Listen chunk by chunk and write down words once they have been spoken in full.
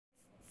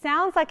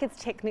sounds like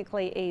it's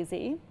technically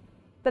easy,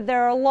 but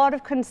there are a lot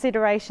of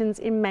considerations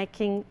in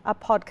making a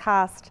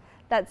podcast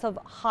that's of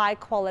high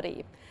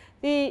quality.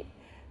 The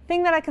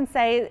thing that I can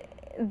say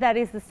that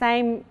is the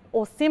same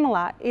or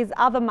similar is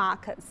other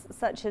markets,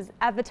 such as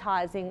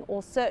advertising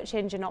or search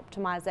engine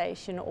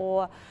optimization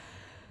or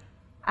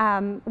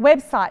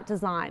website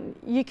design.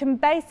 You can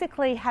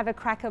basically have a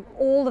crack at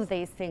all of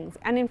these things,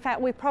 and in fact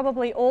we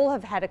probably all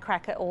have had a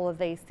crack at all of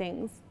these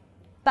things,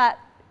 but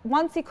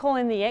once you call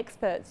in the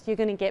experts, you're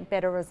going to get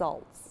better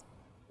results,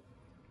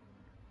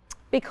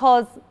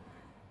 because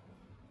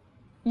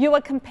you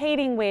are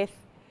competing with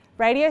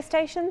radio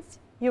stations,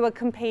 you are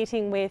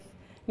competing with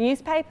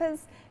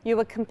newspapers, you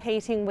are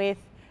competing with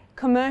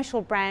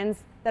commercial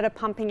brands that are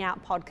pumping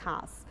out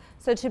podcasts.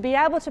 So to be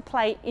able to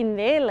play in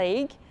their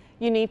league,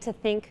 you need to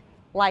think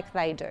like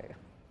they do.